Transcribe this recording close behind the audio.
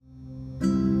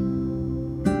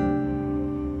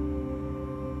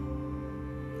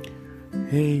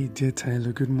Hey, dear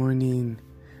Tyler, good morning.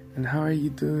 And how are you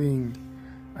doing?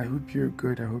 I hope you're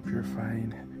good. I hope you're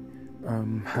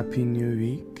fine. Happy New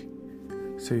Week.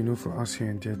 So, for us here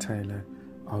in Dear Tyler,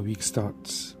 our week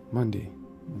starts Monday.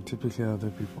 And typically, other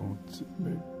people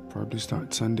probably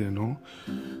start Sunday and all.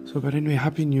 But anyway,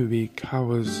 Happy New Week. How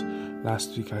was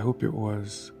last week? I hope it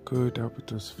was good. I hope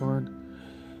it was fun.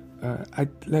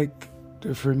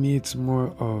 For me, it's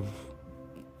more of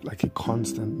like a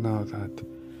constant now that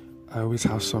I always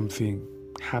have something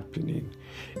happening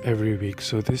every week.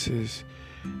 So it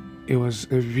was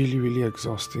a really, really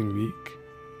exhausting week.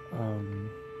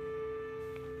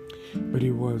 But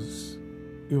it was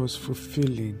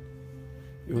fulfilling.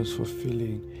 It was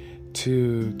fulfilling.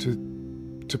 To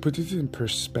put it in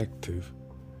perspective,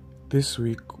 the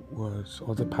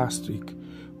past week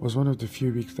was one of the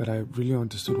few weeks that I really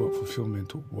understood what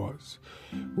fulfillment was,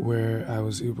 where I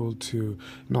was able to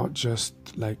not just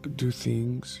do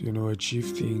things,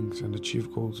 achieve things and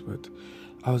achieve goals, but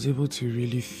I was able to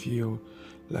really feel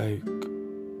like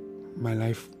my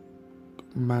life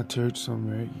mattered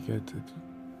somewhere. You get it,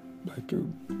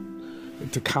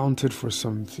 it accounted for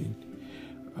something.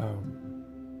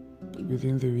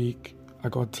 Within the week, I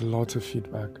got a lot of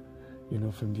feedback,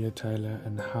 from Dear Tyler,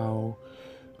 and how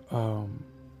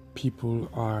people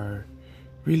are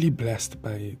really blessed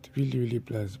by it, really, really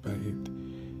blessed by it.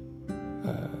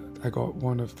 I got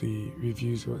one of the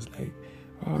reviews was like,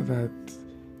 that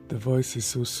the voice is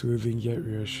so soothing yet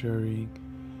reassuring.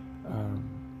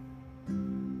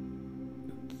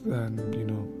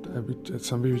 And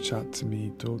somebody reached out to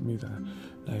me, told me that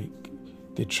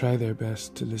they try their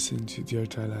best to listen to Dear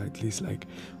Tyler at least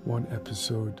one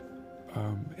episode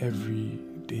every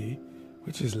day,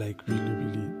 which is really,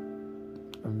 really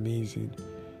amazing.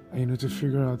 And to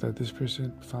figure out that this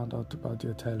person found out about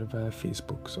Dear Tyler via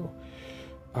Facebook. So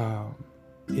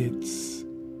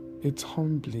it's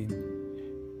humbling.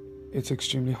 It's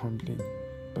extremely humbling.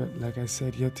 But like I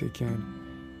said, yet again,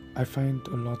 I find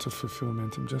a lot of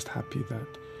fulfillment. I'm just happy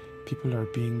that people are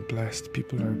being blessed.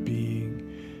 People are being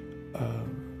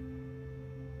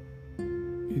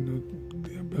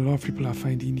a lot of people are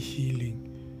finding healing.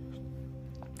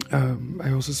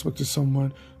 I also spoke to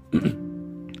someone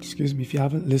excuse me, if you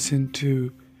haven't listened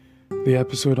to the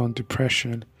episode on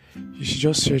depression, you should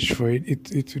just search for it.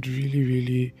 It would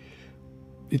really,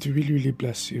 really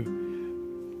bless you.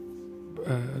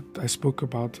 I spoke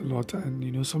about a lot,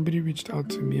 and somebody reached out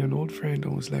to me, an old friend,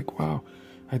 and was like, wow,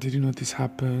 I didn't know this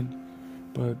happened,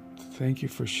 but thank you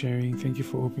for sharing, thank you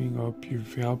for opening up.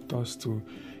 You've helped us to,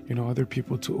 other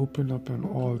people to open up and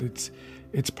all.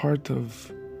 It's part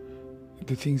of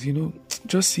the things,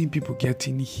 just seeing people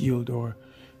getting healed or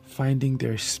finding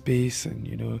their space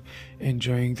and,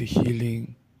 enjoying the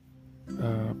healing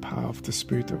power of the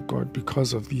Spirit of God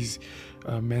because of these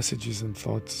messages and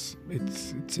thoughts.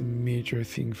 It's a major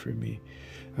thing for me.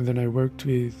 And then I worked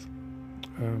with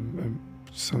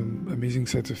some amazing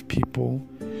set of people,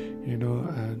 and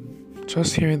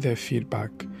just hearing their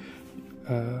feedback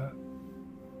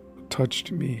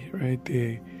touched me, right?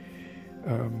 They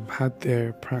had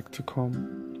their practicum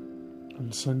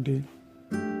on Sunday,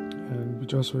 and we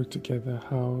just worked together.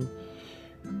 How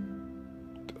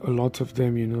a lot of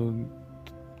them,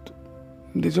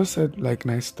 they just said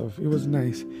nice stuff. It was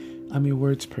nice. I'm a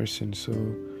words person, so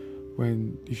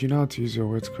if you know how to use your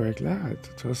words correctly, it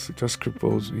just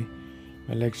cripples me.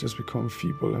 My legs just become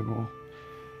feeble and all.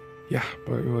 Yeah,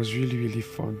 but it was really, really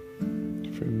fun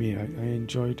for me. I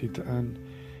enjoyed it, and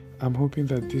I'm hoping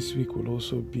that this week will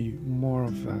also be more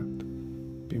of that.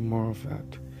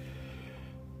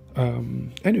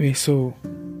 Anyway, so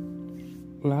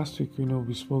last week,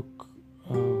 we spoke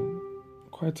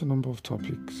quite a number of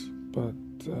topics, but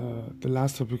the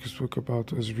last topic we spoke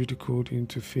about was ridiculed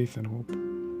into faith and hope.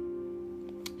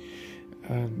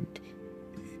 And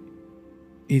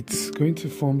it's going to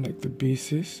form the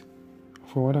basis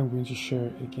for what I'm going to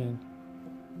share again,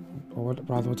 or what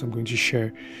I'm going to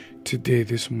share today,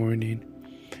 this morning.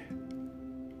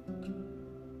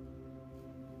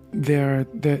 There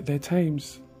are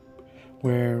times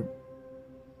where,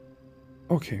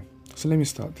 okay, so let me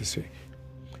start this way.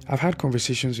 I've had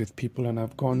conversations with people, and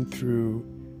I've gone through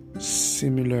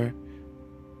similar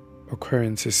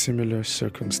occurrences, similar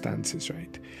circumstances,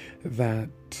 right? That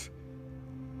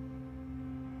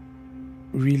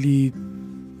really,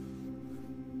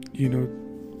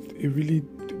 it really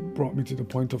brought me to the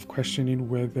point of questioning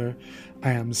whether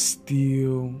I am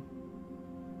still,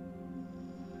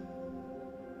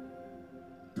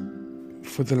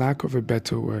 for the lack of a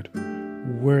better word,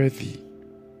 worthy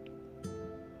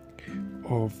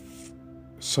of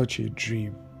such a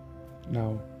dream.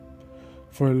 Now,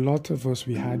 For a lot of us,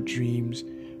 we had dreams,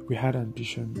 we had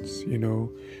ambitions,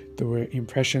 there were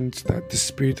impressions that the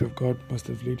Spirit of God must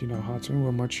have laid in our hearts when we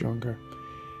were much younger.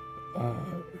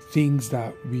 Things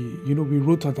that we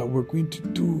wrote out that we're going to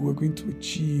do, we're going to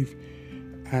achieve.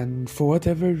 And for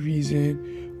whatever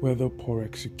reason, whether poor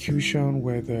execution,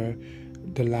 whether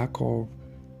the lack of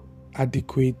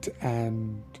adequate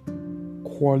and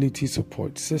quality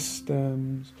support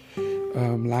systems,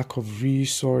 lack of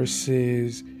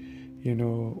resources,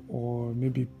 or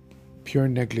maybe pure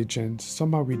negligence,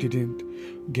 somehow we didn't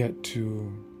get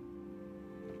to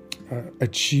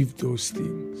achieve those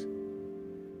things.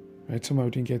 Right? Somehow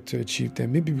we didn't get to achieve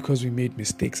them. Maybe because we made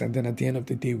mistakes, and then at the end of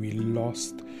the day, we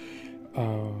lost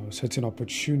certain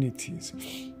opportunities.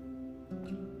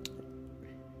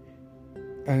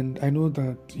 And I know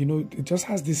that, it just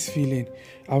has this feeling.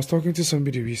 I was talking to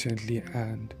somebody recently,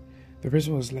 and the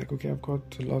person was like, okay, I've got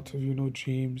a lot of,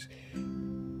 dreams,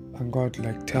 and God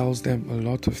tells them a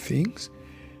lot of things,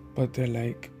 but they're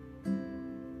like,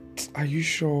 are you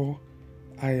sure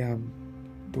I am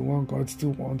the one God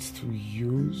still wants to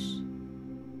use?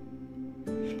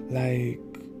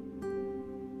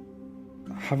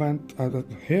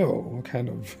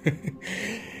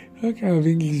 What kind of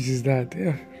English is that?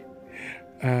 Yeah.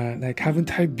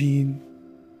 Haven't I been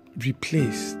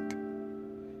replaced?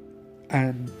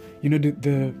 And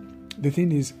the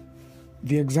thing is,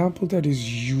 the example that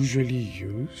is usually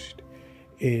used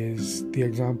is the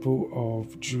example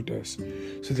of Judas.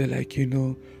 So they're like,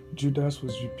 Judas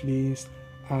was replaced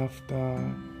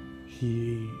after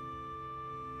he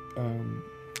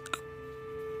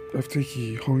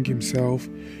hung himself.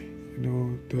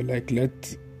 They're like,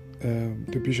 let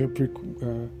the bishopric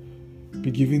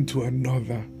be given to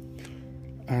another.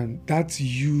 And that's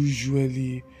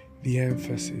usually the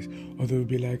emphasis. Or they'll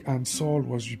be like, and Saul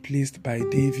was replaced by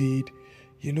David.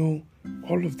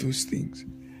 All of those things.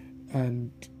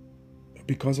 And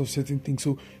because of certain things.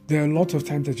 So there are a lot of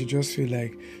times that you just feel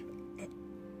like,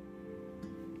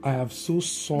 I have so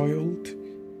soiled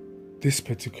this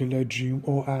particular dream,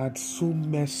 or I had so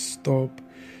messed up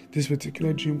this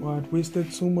particular dream, or I had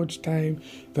wasted so much time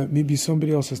that maybe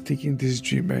somebody else has taken this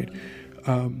dream, right?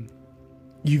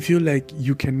 You feel like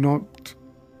you cannot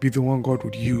be the one God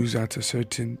would use at a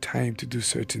certain time to do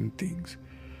certain things.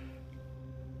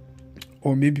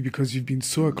 Or maybe because you've been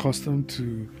so accustomed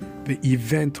to the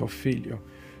event of failure,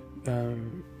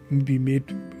 be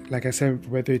made, like I said,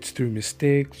 whether it's through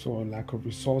mistakes or lack of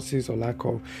resources or lack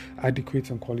of adequate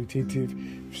and qualitative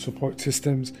support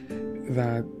systems,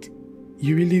 that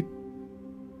you really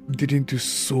didn't do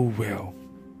so well.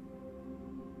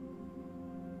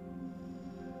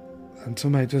 And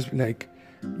some might just be like,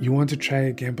 you want to try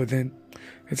again, but then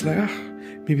it's like,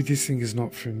 maybe this thing is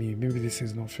not for me. Maybe this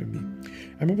is not for me.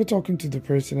 I remember talking to the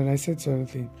person and I said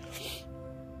something.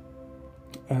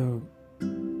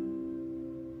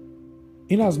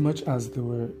 In as much as there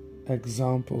were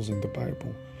examples in the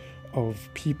Bible of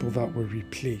people that were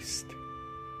replaced,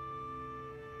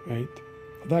 right?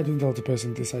 Although I didn't tell the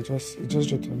person this, it just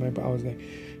dropped in my mind, but I was like,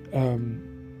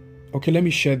 okay, let me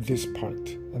share this part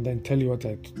and then tell you what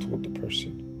I told the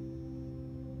person.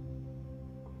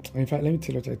 In fact, let me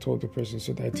tell you what I told the person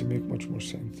so that it will make much more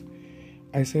sense.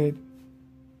 I said,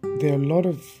 there are a lot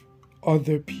of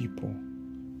other people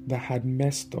that had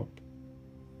messed up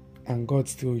and God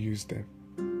still used them.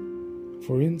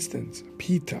 For instance,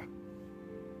 Peter.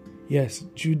 Yes,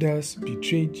 Judas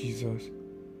betrayed Jesus,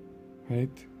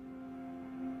 right?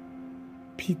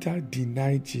 Peter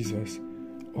denied Jesus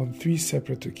on 3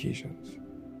 separate occasions.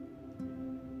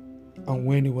 And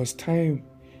when it was time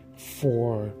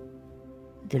for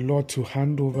the Lord to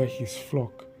hand over his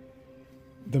flock,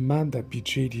 the man that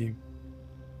betrayed him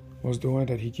was the one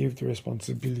that he gave the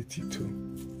responsibility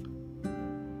to.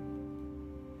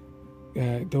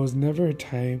 There was never a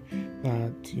time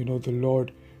that, the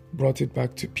Lord brought it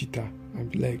back to Peter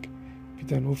and be like,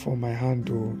 Peter, don't fall my hand,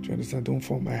 or do you understand? Don't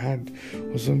fall my hand,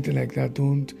 or something like that.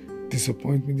 Don't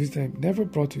disappoint me this time. Never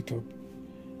brought it up.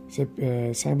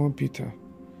 Said, Simon Peter,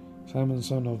 Simon,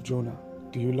 son of Jonah,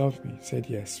 do you love me? He said,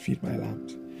 yes, feed my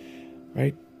lambs.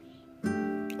 Right?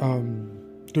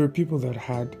 There were people that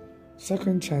had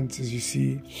second chances. You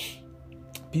see,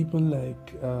 people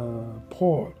like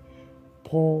Paul,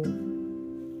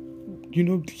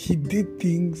 he did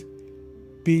things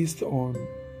based on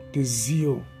the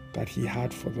zeal that he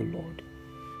had for the Lord.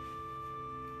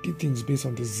 Did things based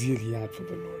on the zeal he had for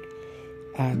the Lord.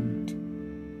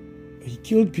 And he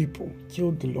killed people,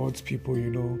 killed the Lord's people,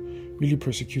 really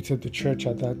persecuted the church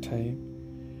at that time.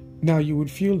 Now, you would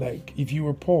feel like, if you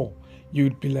were Paul, you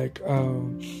would be like,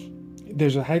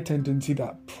 there's a high tendency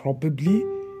that probably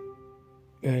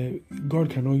God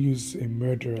cannot use a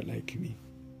murderer like me.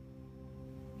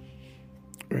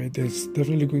 Right? There's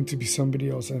definitely going to be somebody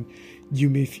else, and you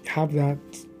may have that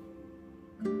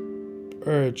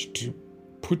urge to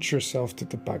put yourself to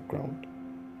the background.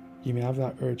 You may have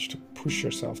that urge to push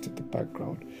yourself to the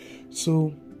background.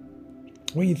 So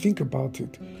when you think about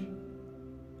it,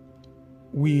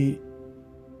 we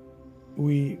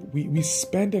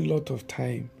spend a lot of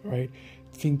time, right,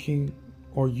 thinking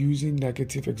or using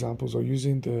negative examples or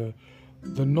using the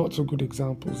not so good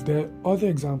examples. There are other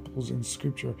examples in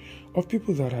scripture of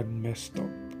people that had messed up.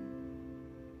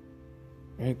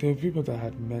 Right? There are people that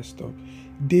had messed up.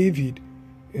 David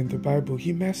in the Bible,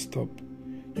 he messed up,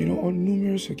 on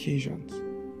numerous occasions.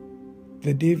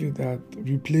 The David that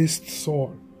replaced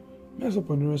Saul messed up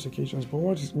on numerous occasions, but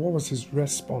what was his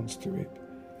response to it?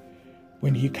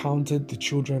 When he counted the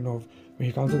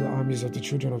armies of the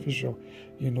children of Israel,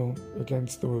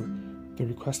 against the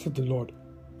request of the Lord,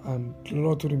 and the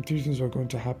Lord told him 3 things were going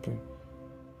to happen.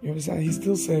 You understand? He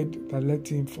still said that let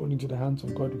him fall into the hands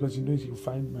of God because he knows he'll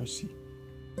find mercy.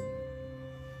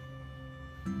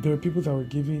 There are people that were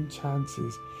given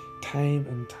chances time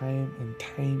and time and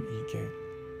time again.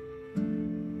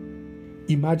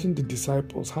 Imagine the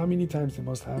disciples, how many times they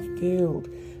must have failed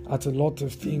at a lot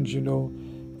of things,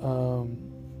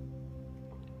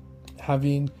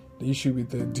 having the issue with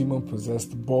the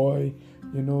demon-possessed boy.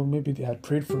 Maybe they had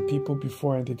prayed for people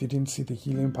before and they didn't see the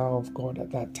healing power of God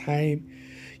at that time.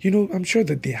 I'm sure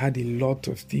that they had a lot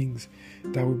of things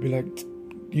that would be like,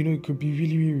 it could be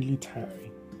really, really, really tiring.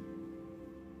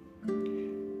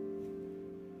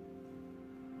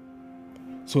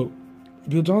 So,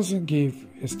 Bill Johnson gave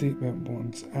a statement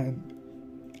once, and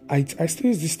I still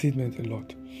use this statement a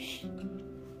lot.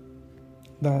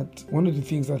 That one of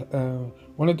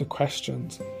the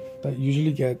questions that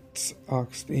usually gets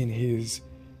asked in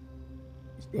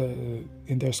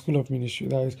their school of ministry,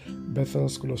 that is Bethel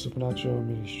School of Supernatural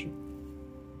Ministry,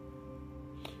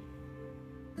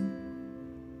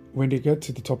 when they get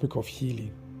to the topic of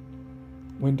healing,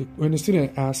 when the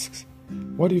student asks,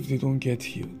 what if they don't get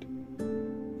healed?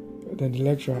 Then the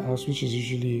lecturer asks, which is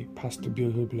usually Pastor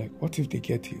Bill, he'll be like, what if they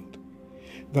get healed?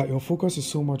 That your focus is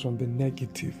so much on the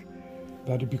negative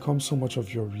that it becomes so much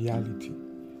of your reality.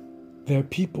 There are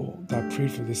people that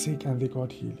prayed for the sick and they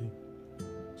got healing.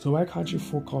 So why can't you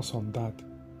focus on that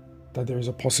there is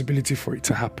a possibility for it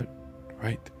to happen,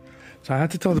 right? So I had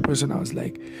to tell the person, I was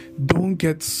like, don't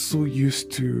get so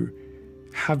used to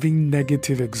having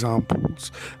negative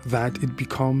examples that it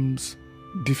becomes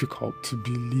difficult to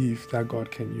believe that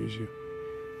God can use you,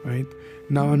 right?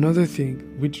 Now, another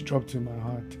thing which dropped in my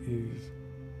heart is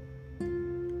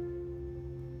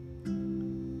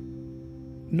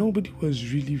nobody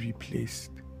was really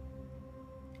replaced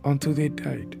until they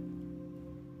died.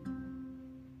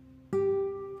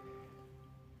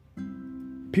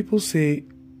 People say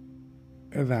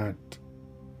that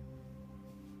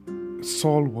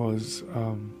Saul was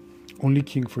only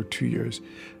king for 2 years.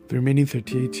 The remaining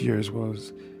 38 years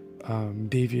was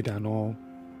David and all.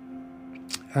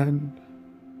 And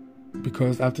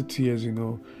because after 2 years,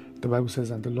 the Bible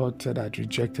says, and the Lord said, I'd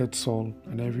rejected Saul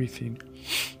and everything.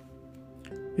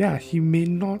 Yeah, he may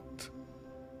not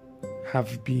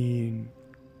have been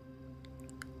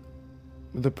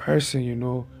the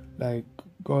person, like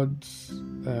God's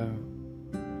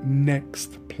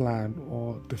next plan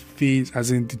or the phase,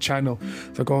 as in the channel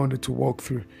that God wanted to walk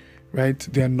through, right?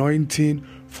 The anointing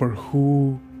for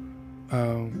who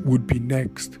would be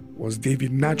next was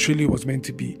David. Naturally, was meant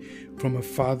to be from a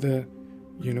father,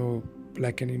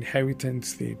 like an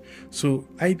inheritance thing. So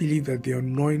I believe that the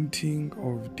anointing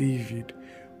of David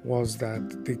was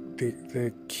that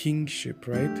the kingship,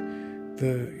 right?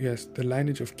 The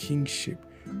lineage of kingship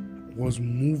was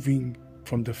moving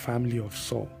from the family of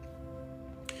Saul.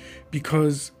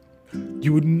 Because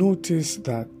you would notice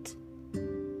that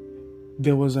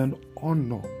there was an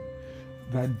honor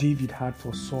that David had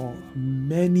for Saul.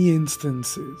 Many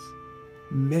instances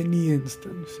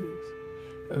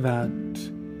that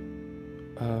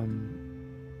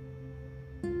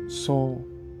Saul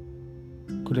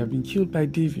could have been killed by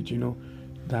David,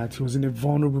 that he was in a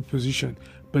vulnerable position.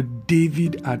 But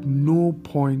David at no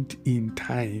point in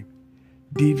time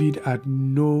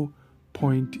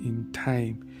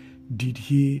did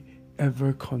he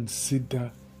ever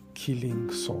consider killing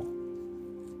Saul.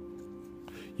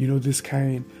 This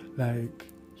kind, like,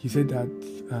 he said that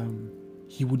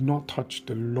he would not touch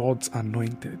the Lord's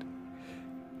anointed.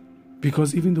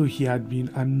 Because even though he had been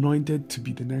anointed to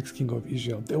be the next king of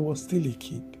Israel, there was still a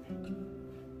king.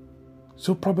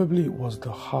 So probably it was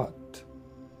the heart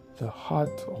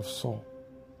of Saul.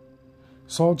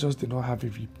 Saul just did not have a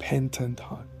repentant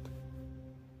heart.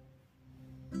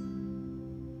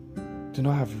 Did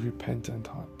not have a repentant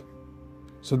heart.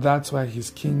 So that's why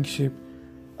his kingship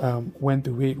went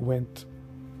the way it went.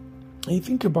 And you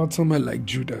think about someone like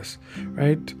Judas,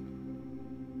 right?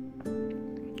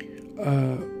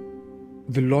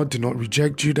 The Lord did not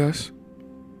reject Judas.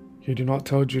 He did not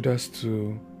tell Judas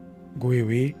to go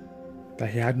away, that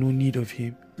he had no need of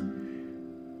him.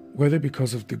 Whether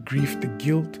because of the grief, the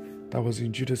guilt that was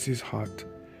in Judas's heart,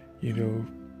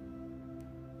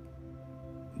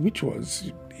 which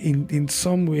was in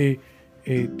some way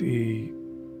a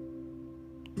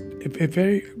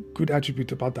very good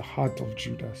attribute about the heart of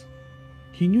Judas.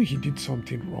 He knew he did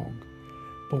something wrong,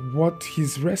 but what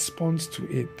his response to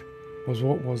it was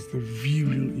what was the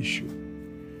real issue.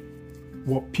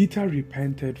 What Peter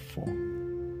repented for,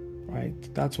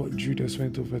 right? That's what Judas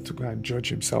went over to go and judge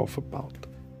himself about.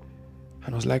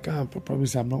 And I was like,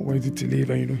 promise I'm not worthy to live.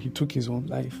 And he took his own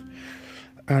life.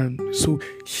 And so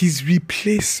his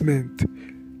replacement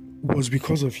was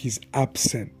because of his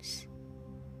absence.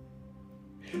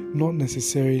 Not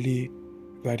necessarily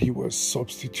that he was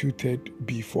substituted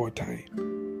before time.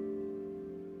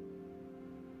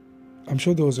 I'm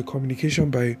sure there was a communication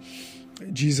by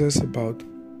Jesus about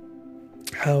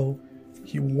how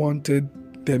he wanted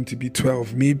them to be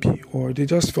 12, maybe, or they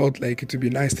just felt like it would be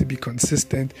nice to be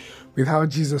consistent with how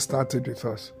Jesus started with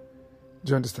us. Do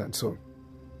you understand? So,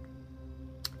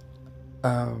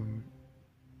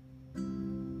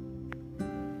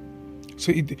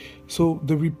 so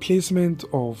the replacement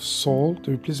of Saul, the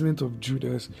replacement of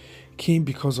Judas, came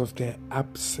because of their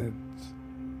absence.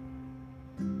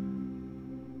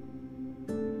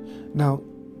 Now,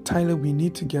 Tyler, we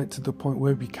need to get to the point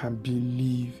where we can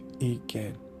believe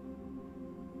again.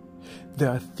 There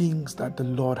are things that the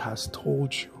Lord has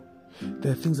told you.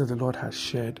 There are things that the Lord has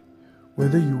shared.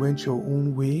 Whether you went your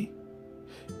own way.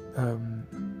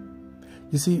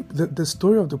 You see, the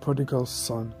story of the prodigal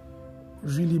son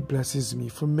really blesses me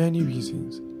for many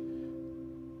reasons.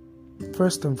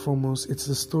 First and foremost, it's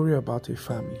the story about a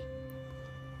family.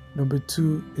 Number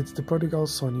two, it's the prodigal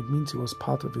son. It means he was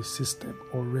part of a system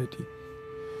already.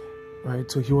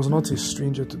 Right? So he was not a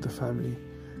stranger to the family.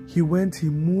 He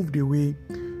moved away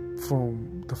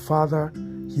from the father.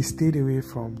 He stayed away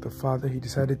from the father. He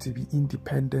decided to be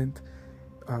independent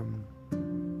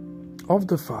of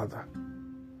the father.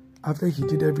 After he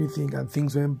did everything and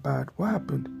things went bad, what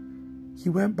happened? He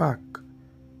went back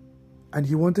and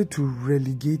he wanted to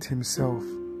relegate himself.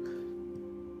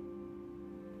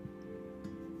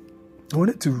 He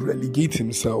wanted to relegate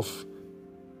himself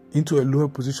into a lower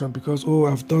position because,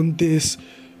 I've done this.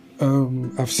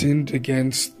 I've sinned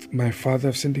against my father.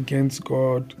 I've sinned against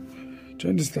God. Do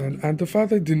you understand? And the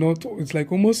father did not, it's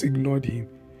like almost ignored him.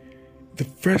 The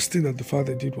first thing that the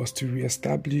father did was to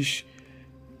reestablish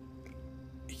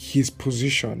his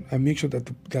position and make sure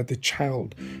that the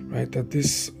child, right, that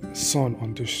this son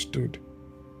understood.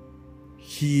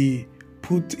 He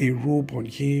put a robe on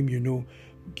him,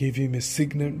 gave him a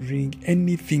signet ring,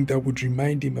 anything that would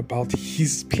remind him about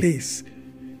his place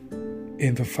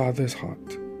in the father's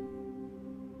heart.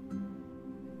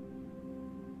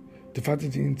 The father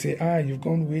didn't say, you've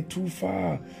gone way too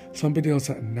far. Somebody else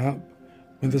said, no.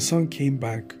 When the son came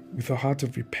back with a heart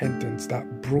of repentance,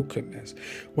 that brokenness,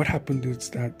 what happened is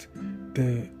that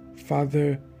the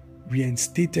father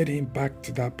reinstated him back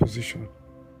to that position.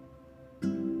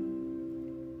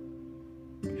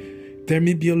 There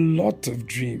may be a lot of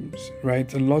dreams,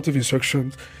 right? A lot of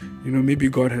instructions. Maybe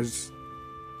God has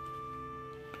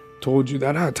told you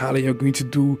that, Tyler, you're going to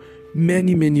do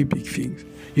many, many big things.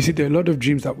 You see, there are a lot of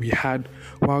dreams that we had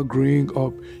while growing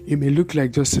up. It may look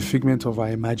like just a figment of our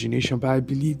imagination, but I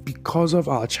believe because of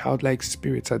our childlike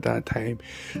spirits at that time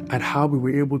and how we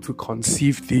were able to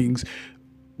conceive things,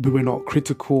 we were not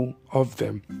critical of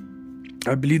them.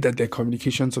 I believe that they're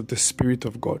communications of the Spirit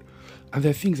of God. And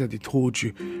there are things that they told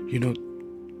you,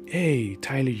 hey,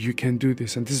 Tyler, you can do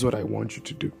this, and this is what I want you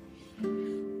to do.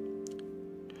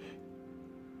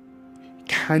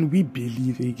 Can we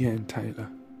believe again, Tyler?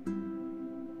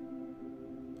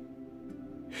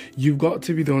 You've got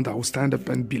to be the one that will stand up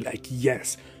and be like,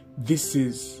 yes, this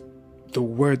is the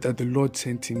word that the Lord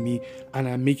sent to me, and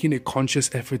I'm making a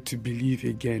conscious effort to believe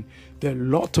again. There are a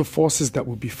lot of forces that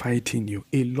will be fighting you.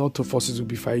 A lot of forces will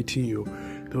be fighting you.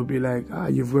 They'll be like,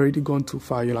 you've already gone too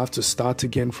far. You'll have to start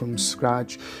again from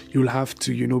scratch. You'll have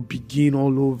to, begin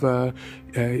all over.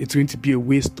 It's going to be a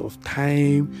waste of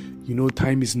time.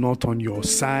 Time is not on your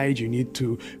side. You need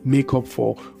to make up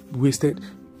for wasted.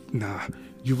 Nah,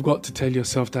 you've got to tell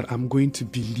yourself that I'm going to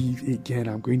believe again.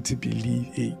 I'm going to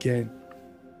believe again.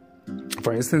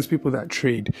 For instance, people that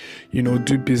trade,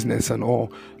 do business and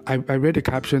all. I read a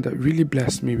caption that really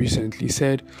blessed me recently.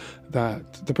 Said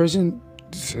that the person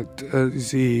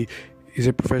is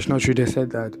a professional trader.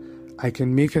 Said that I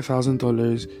can make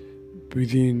 $1,000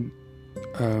 within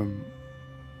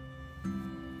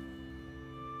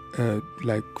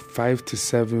like 5 to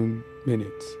 7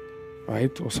 minutes,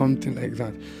 right, or something like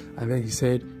that. And then he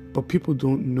said, but people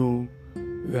don't know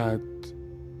that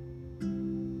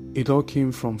it all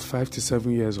came from 5 to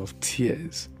 7 years of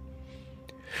tears.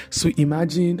 So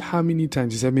imagine how many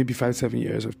times, he said maybe 5, 7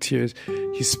 years of tears.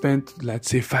 He spent, let's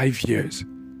say, 5 years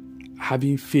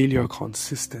having failure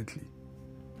consistently.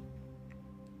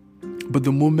 But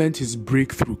the moment his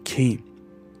breakthrough came,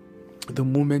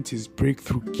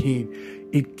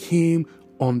 it came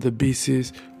on the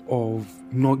basis of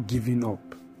not giving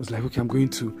up. It was like, okay, I'm going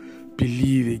to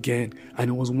believe again. And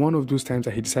it was one of those times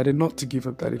that he decided not to give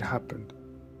up that it happened.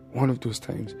 One of those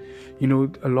times.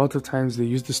 A lot of times they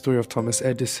use the story of Thomas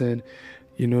Edison,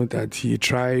 that he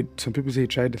tried. Some people say he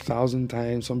tried 1,000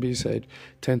 times. Somebody said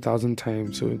 10,000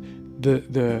 times. So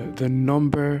the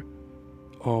number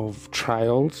of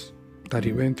trials that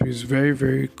he went through is very,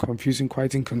 very confusing,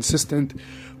 quite inconsistent.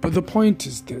 But the point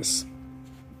is this.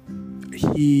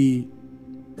 He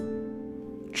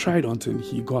tried until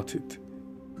he got it.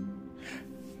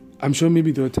 I'm sure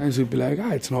maybe there were times he'd be like,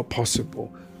 it's not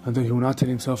possible. And then he will now tell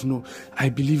himself, no, I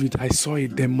believe it, I saw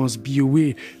it. There must be a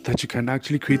way that you can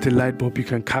actually create a light bulb. You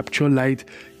can capture light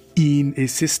in a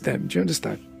system. Do you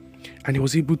understand? And he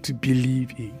was able to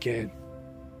believe again.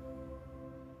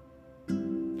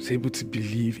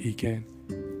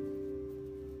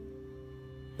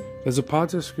 There's a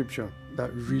part of scripture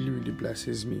that really, really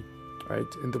blesses me, right?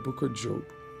 In the book of Job.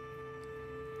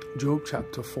 Job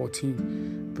chapter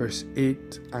 14, verse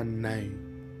 8 and 9.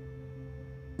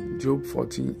 Job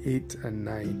 14, 8 and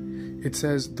 9. It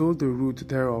says, though the root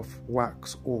thereof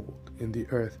wax old in the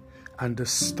earth, and the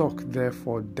stalk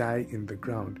therefore die in the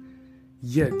ground,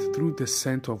 yet through the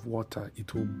scent of water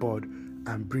it will bud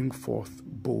and bring forth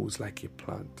boughs like a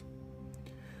plant.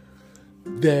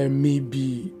 There may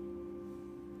be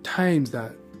times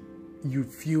that you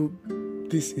feel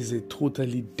this is a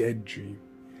totally dead dream.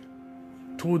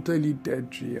 Absolutely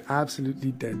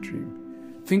dead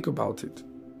dream. Think about it.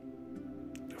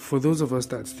 For those of us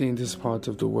that stay in this part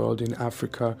of the world, in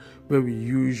Africa, where we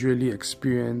usually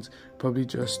experience probably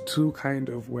just two kind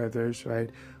of weathers, right?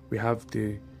 We have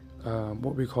the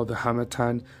what we call the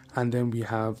Harmattan, and then we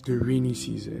have the rainy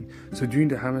season. So during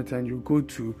the Harmattan, you go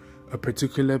to a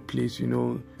particular place,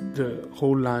 the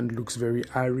whole land looks very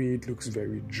arid, looks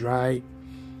very dry.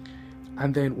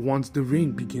 And then once the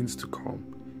rain begins to come,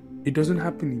 it doesn't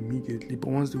happen immediately, but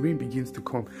once the rain begins to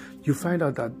come, you find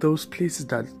out that those places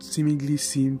that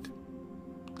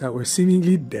were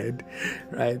seemingly dead,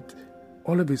 right?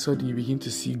 All of a sudden you begin to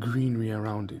see greenery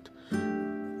around it.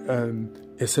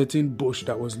 A certain bush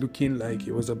that was looking like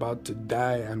it was about to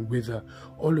die and wither,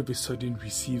 all of a sudden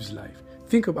receives life.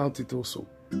 Think about it also.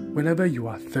 Whenever you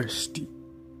are thirsty,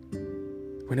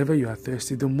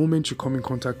 the moment you come in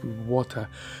contact with water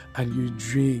and you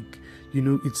drink,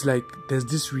 it's like there's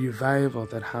this revival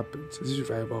that happens.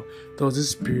 There was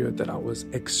this period that I was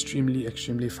extremely,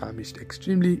 extremely famished.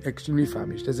 Extremely, extremely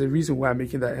famished. There's a reason why I'm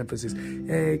making that emphasis.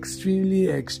 Extremely,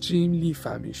 extremely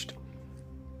famished.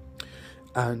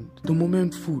 And the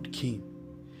moment food came,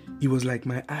 it was like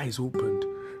my eyes opened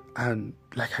and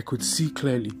like I could see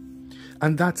clearly.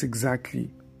 And that's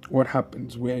exactly what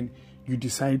happens when you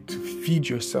decide to feed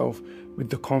yourself with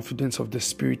the confidence of the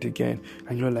Spirit again.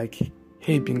 And you're like,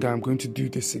 hey, Binga, I'm going to do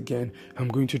this again. I'm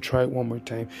going to try it one more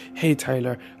time. Hey,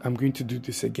 Tyler, I'm going to do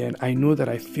this again. I know that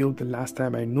I failed the last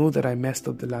time. I know that I messed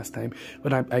up the last time.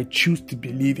 But I choose to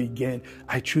believe again.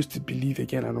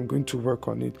 And I'm going to work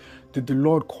on it. Did the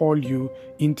Lord call you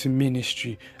into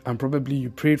ministry and probably you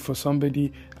prayed for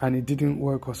somebody and it didn't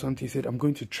work or something? He said, I'm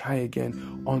going to try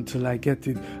again until I get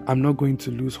it. I'm not going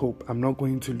to lose hope. I'm not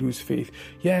going to lose faith.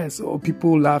 Yes, or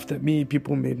people laughed at me.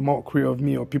 People made mockery of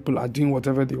me, or people are doing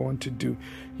whatever they want to do.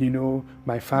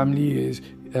 My family is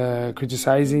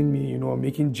criticizing me,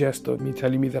 making jest of me,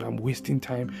 telling me that I'm wasting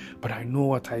time. But I know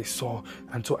what I saw.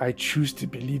 And so I choose to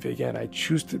believe again. I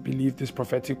choose to believe this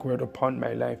prophetic word upon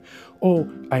my life. Oh,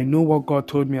 I know what God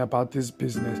told me about this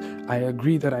business. I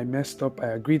agree that I messed up. I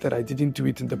agree that I didn't do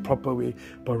it in the proper way.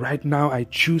 But right now, I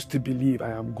choose to believe.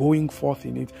 I am going forth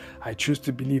in it. I choose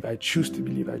to believe. I'm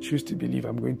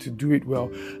going to do it well.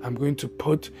 I'm going to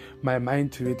put my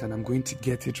mind to it and I'm going to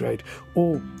get it right.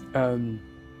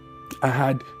 I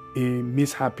had a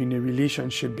mishap in a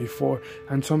relationship before,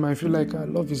 and somehow I feel like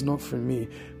love is not for me,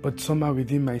 but somehow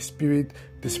within my spirit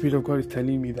The Spirit of God is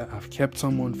telling me that I've kept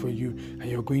someone for you, and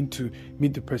you're going to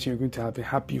meet the person, you're going to have a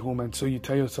happy home. And so you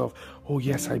tell yourself, oh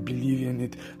yes, I believe in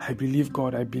it. I believe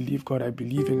God, I believe God, I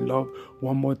believe in love.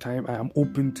 One more time, I am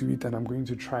open to it, and I'm going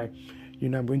to try.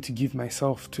 I'm going to give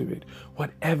myself to it.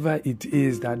 Whatever it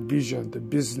is, that vision, the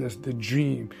business, the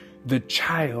dream, the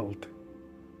child,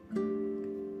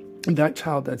 that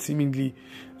child that seemingly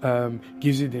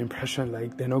gives you the impression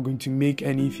like they're not going to make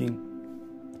anything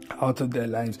out of their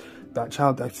lives, that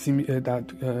child that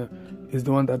is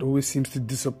the one that always seems to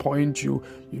disappoint you,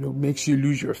 makes you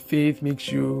lose your faith,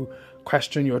 makes you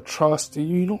question your trust,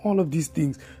 all of these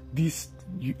things.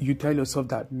 You tell yourself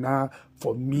that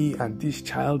for me and this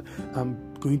child,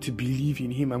 I'm going to believe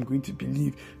in him. I'm going to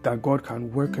believe that God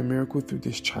can work a miracle through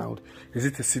this child. Is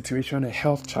it a situation, a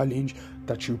health challenge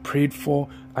that you prayed for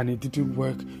and it didn't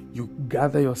work? You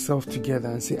gather yourself together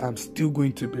and say, I'm still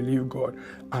going to believe God.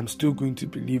 I'm still going to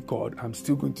believe God. I'm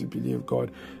still going to believe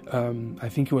God. I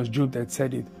think it was Job that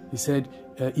said it. He said,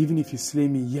 even if he slay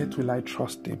me, yet will I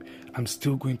trust him. I'm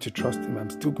still going to trust him.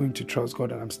 I'm still going to trust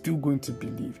God, and I'm still going to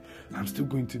believe. I'm still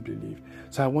going to believe.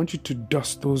 So I want you to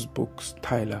dust those books,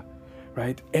 Tyler,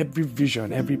 right? Every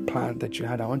vision, every plan that you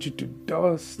had, I want you to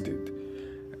dust it.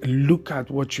 Look at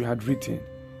what you had written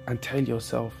and tell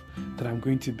yourself that I'm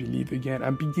going to believe again,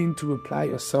 and begin to apply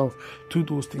yourself to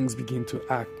those things. Begin to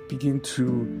act, begin to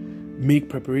make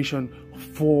preparation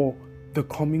for the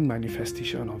coming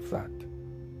manifestation of that.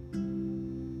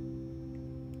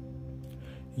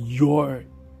 Your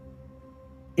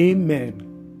amen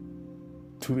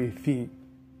to a thing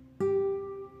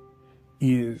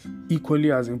is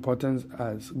equally as important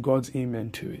as God's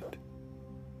amen to it.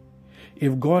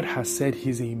 If God has said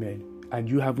his amen and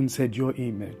you haven't said your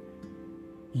amen,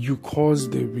 you cause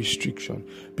the restriction,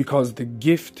 because the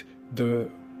gift,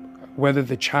 whether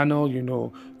the channel,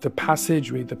 the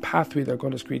passageway, the pathway that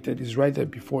God has created is right there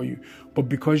before you. But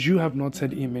because you have not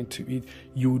said amen to it,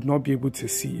 you would not be able to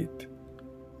see it.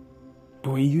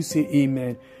 But when you say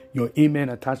amen, your amen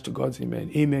attached to God's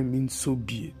amen, amen means so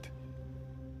be it.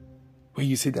 When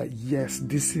you say that, yes,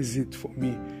 this is it for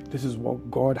me. This is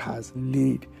what God has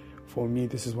laid for me.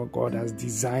 This is what God has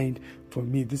designed for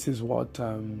me. This is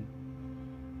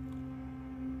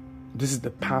this is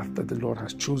the path that the Lord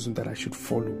has chosen that I should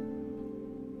follow.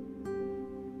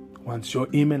 Once your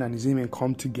amen and his amen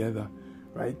come together,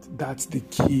 right? That's the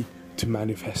key to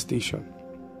manifestation.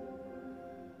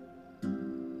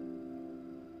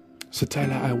 So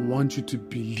Tyler, I want you to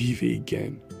believe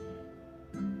again.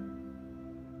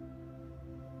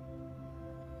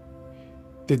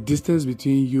 The distance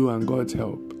between you and God's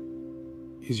help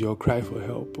is your cry for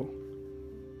help.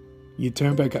 You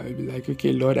turn back and be like,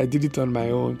 okay, Lord, I did it on my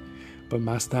own, but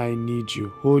Master, I need you.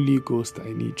 Holy Ghost,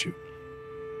 I need you.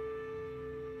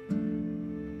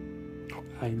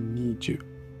 I need you.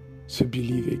 So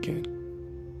believe again.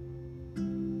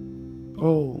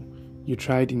 Oh, you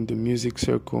tried in the music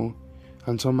circle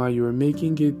and somehow you were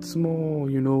making it small,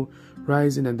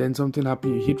 rising, and then something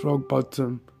happened, you hit rock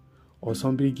bottom, or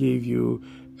somebody gave you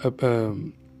a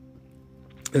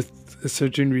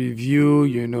certain review,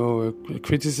 a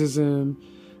criticism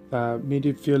that made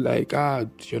it feel like,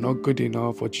 you're not good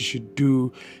enough. What you should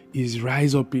do is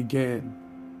rise up again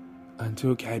and say,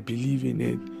 okay, I believe in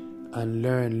it, and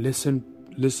learn,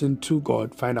 listen to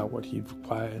God, find out what he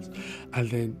requires, and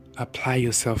then apply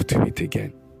yourself to it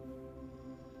again.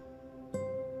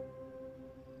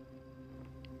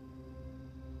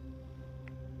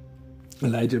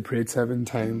 Elijah prayed 7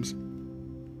 times,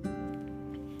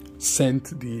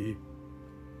 sent the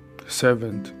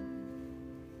servant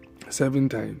 7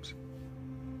 times.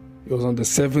 It was on the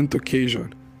 7th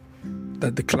occasion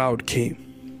that the cloud came.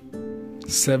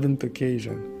 7th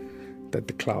occasion that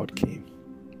the cloud came.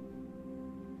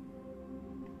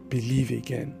 Believe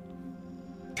again.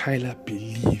 Tyler,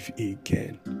 believe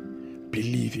again.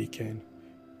 Believe again.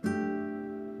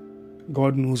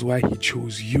 God knows why he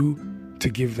chose you to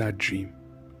give that dream.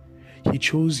 He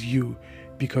chose you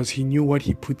because he knew what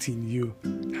he put in you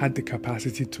had the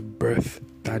capacity to birth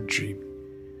that dream.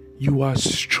 You are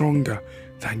stronger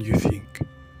than you think.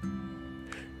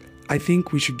 I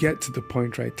think we should get to the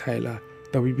point, right, Tyler,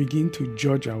 that we begin to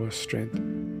judge our strength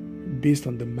based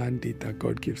on the mandate that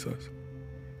God gives us.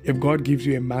 If God gives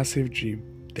you a massive dream,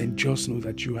 then just know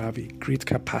that you have a great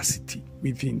capacity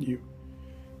within you.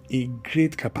 A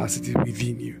great capacity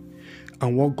within you.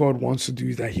 And what God wants to do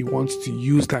is that he wants to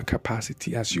use that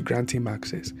capacity as you grant him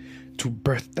access to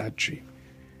birth that dream.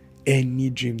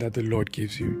 Any dream that the Lord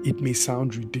gives you. It may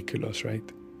sound ridiculous, right?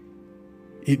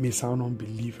 It may sound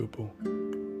unbelievable.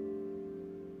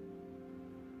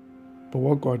 But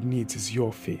what God needs is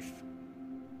your faith.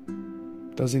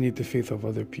 doesn't need the faith of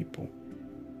other people.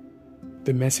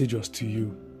 The message was to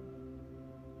you.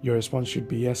 Your response should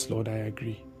be, yes, Lord, I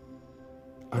agree.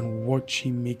 And watch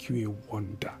Him make you a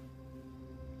wonder.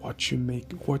 Watch Him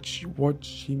make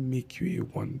you a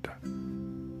wonder.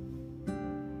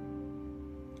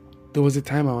 There was a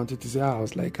time I wanted to say, I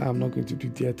was like, I'm not going to do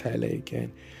Dear Tyler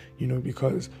again,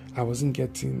 because I wasn't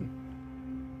getting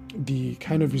the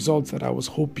kind of results that I was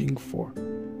hoping for.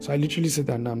 So I literally said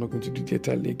that, no, I'm not going to do Dear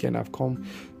Tyler again. I've come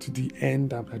to the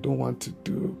end. I don't want to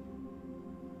do.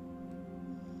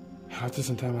 After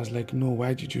some time, I was like, no,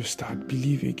 why did you start?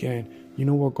 Believe again. You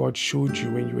know what God showed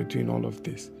you when you were doing all of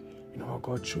this? You know what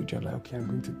God showed you? I'm like, okay, I'm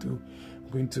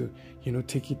going to,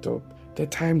 take it up. There are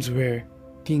times where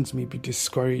things may be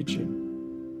discouraging.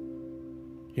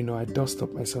 I dust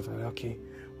up myself and okay,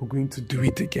 we're going to do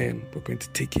it again. We're going to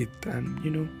take it.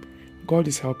 And, God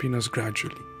is helping us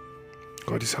gradually.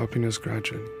 God is helping us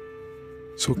gradually.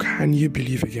 So can you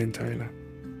believe again, Tyler?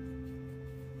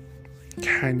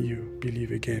 Can you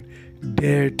believe again?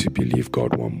 Dare to believe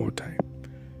God one more time.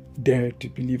 Dare to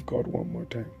believe God one more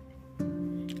time.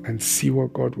 And see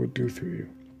what God will do through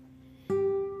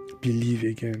you. Believe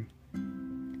again.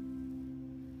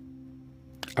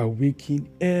 Awaken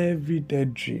every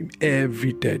dead dream, and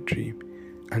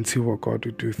see what God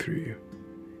will do through you.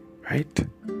 Right?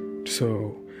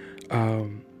 So,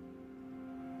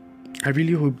 I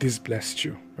really hope this blessed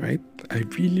you, right? I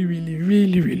really, really,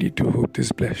 really, really do hope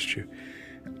this blessed you.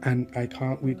 And I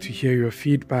can't wait to hear your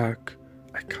feedback.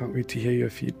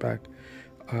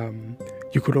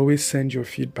 You could always send your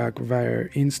feedback via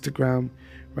Instagram,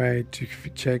 right? You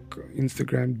can check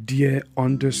Instagram,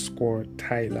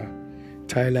 dear_Tyler.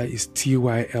 Tyler is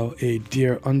Tyla,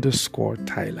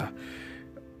 dear_Tyler.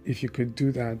 If you could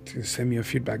do that, send me your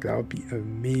feedback, that would be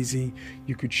amazing.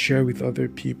 You could share with other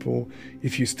people.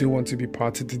 If you still want to be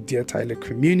part of the Dear Tyler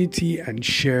community and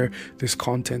share this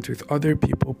content with other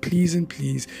people, please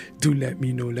do let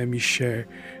me know. Let me share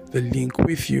the link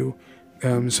with you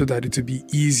so that it will be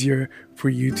easier for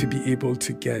you to be able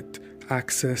to get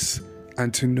access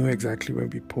and to know exactly when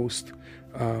we post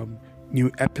new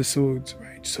episodes,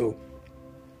 right? So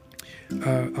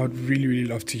I would really, really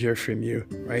love to hear from you,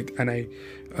 right? And I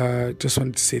just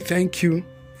wanted to say thank you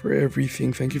for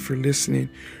everything. Thank you for listening.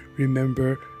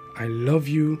 Remember, I love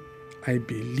you, I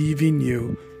believe in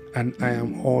you, and I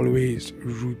am always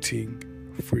rooting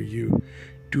for you.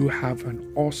 Do have an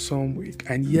awesome week.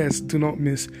 And yes, do not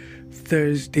miss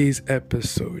Thursday's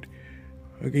episode.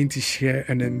 We're going to share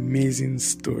an amazing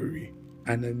story.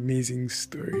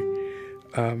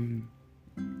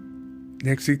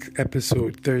 Next week's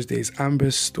episode, Thursday, is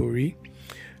Amber's story.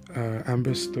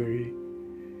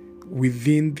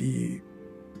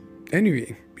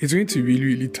 Anyway, it's going to really,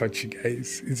 really touch you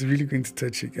guys. It's really going to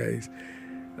touch you guys.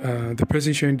 The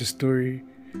person sharing the story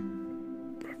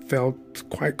felt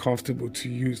quite comfortable to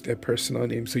use their personal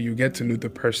name. So you get to know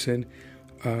the person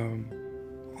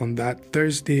on that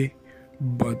Thursday.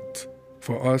 But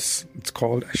for us,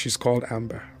 she's called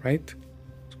Amber, right?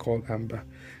 It's called Amber.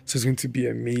 So it's going to be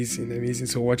amazing.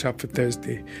 So watch out for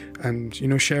Thursday and,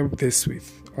 share this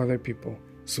with other people.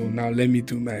 So now let me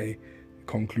do my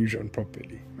conclusion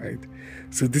properly, right?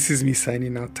 So this is me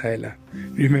signing out, Tyler.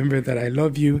 Remember that I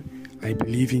love you, I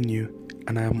believe in you,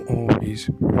 and I am always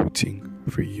rooting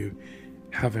for you.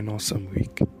 Have an awesome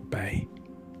week. Bye.